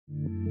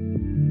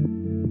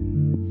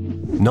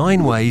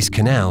9 ways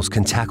canals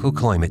can tackle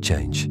climate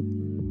change.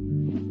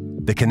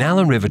 The Canal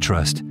and River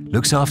Trust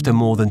looks after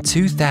more than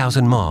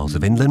 2,000 miles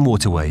of inland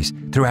waterways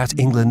throughout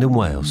England and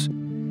Wales.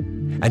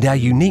 And our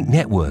unique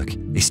network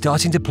is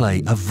starting to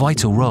play a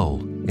vital role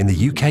in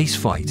the UK's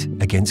fight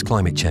against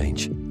climate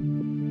change.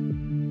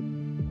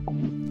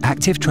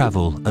 Active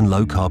travel and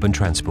low-carbon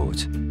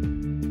transport.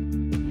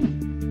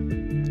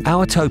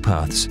 Our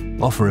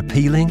towpaths offer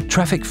appealing,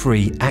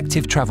 traffic-free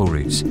active travel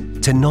routes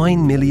to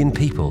 9 million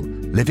people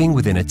living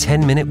within a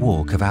 10-minute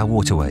walk of our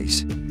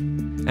waterways.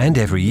 And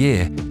every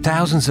year,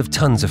 thousands of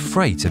tons of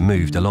freight are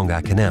moved along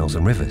our canals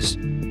and rivers.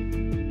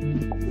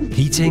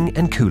 Heating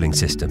and cooling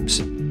systems.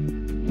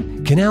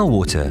 Canal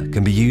water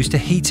can be used to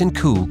heat and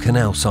cool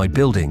canal-side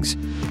buildings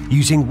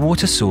using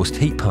water-sourced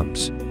heat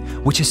pumps,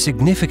 which are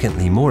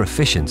significantly more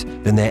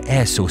efficient than their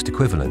air-sourced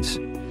equivalents.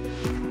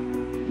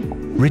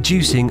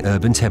 Reducing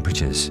urban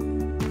temperatures.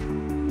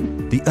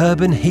 The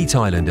urban heat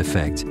island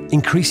effect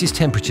increases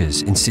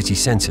temperatures in city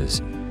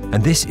centres,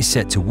 and this is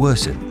set to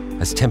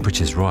worsen as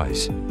temperatures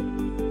rise.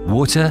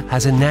 Water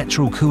has a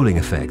natural cooling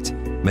effect,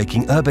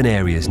 making urban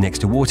areas next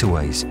to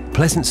waterways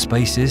pleasant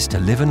spaces to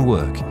live and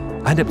work,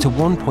 and up to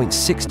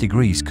 1.6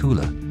 degrees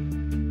cooler.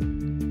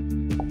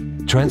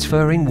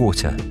 Transferring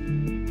water.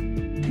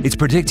 It's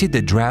predicted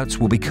that droughts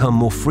will become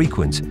more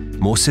frequent,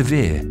 more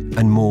severe,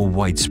 and more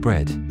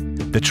widespread.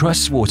 The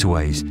Trust's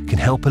waterways can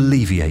help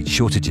alleviate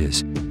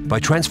shortages by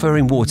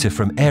transferring water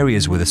from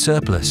areas with a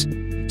surplus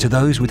to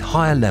those with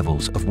higher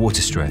levels of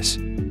water stress.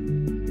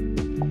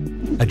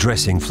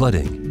 Addressing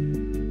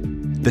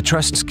flooding. The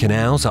Trust's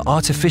canals are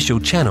artificial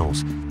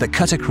channels that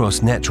cut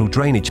across natural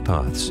drainage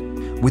paths.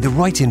 With the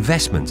right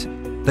investment,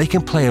 they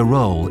can play a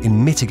role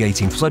in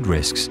mitigating flood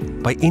risks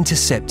by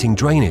intercepting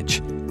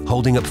drainage,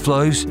 holding up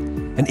flows,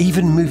 and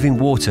even moving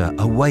water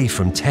away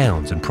from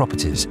towns and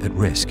properties at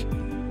risk.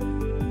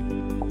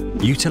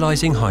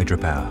 Utilising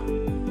hydropower.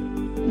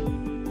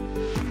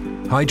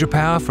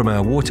 Hydropower from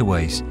our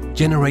waterways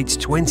generates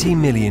 20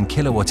 million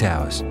kilowatt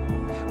hours,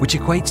 which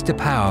equates to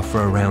power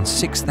for around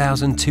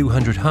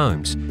 6,200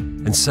 homes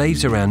and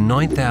saves around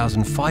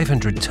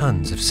 9,500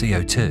 tonnes of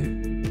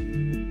CO2.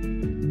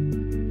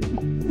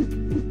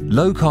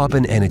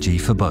 Low-carbon energy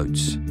for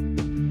boats.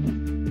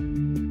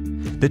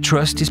 The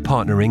Trust is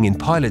partnering in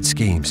pilot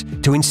schemes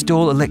to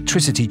install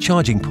electricity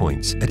charging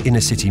points at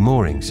inner-city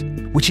moorings,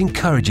 which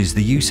encourages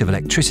the use of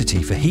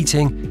electricity for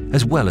heating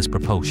as well as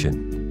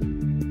propulsion.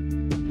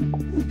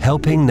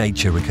 Helping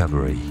nature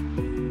recovery.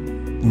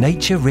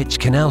 Nature-rich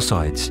canal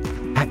sites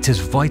act as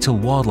vital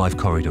wildlife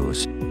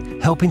corridors,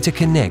 helping to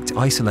connect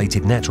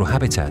isolated natural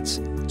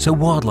habitats so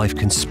wildlife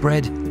can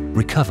spread,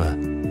 recover,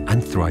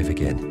 and thrive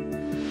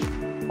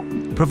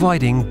again.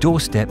 Providing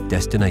doorstep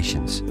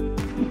destinations.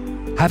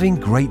 Having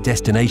great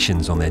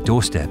destinations on their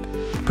doorstep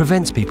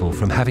prevents people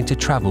from having to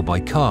travel by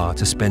car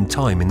to spend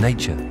time in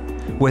nature,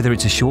 whether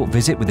it's a short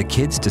visit with the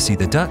kids to see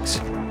the ducks,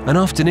 an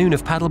afternoon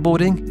of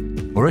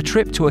paddleboarding, or a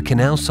trip to a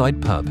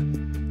canal-side pub.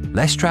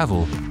 Less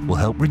travel will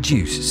help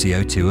reduce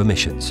CO2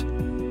 emissions.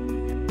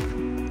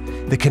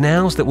 The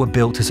canals that were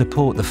built to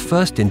support the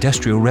first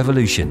industrial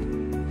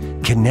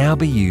revolution can now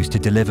be used to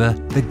deliver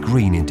the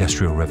green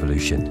industrial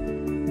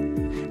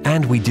revolution.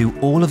 And we do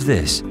all of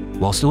this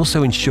whilst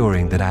also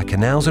ensuring that our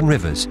canals and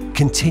rivers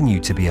continue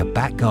to be a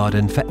back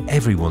garden for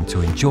everyone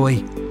to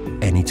enjoy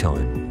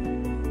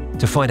anytime.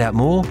 To find out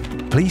more,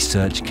 please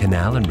search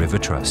Canal and River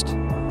Trust.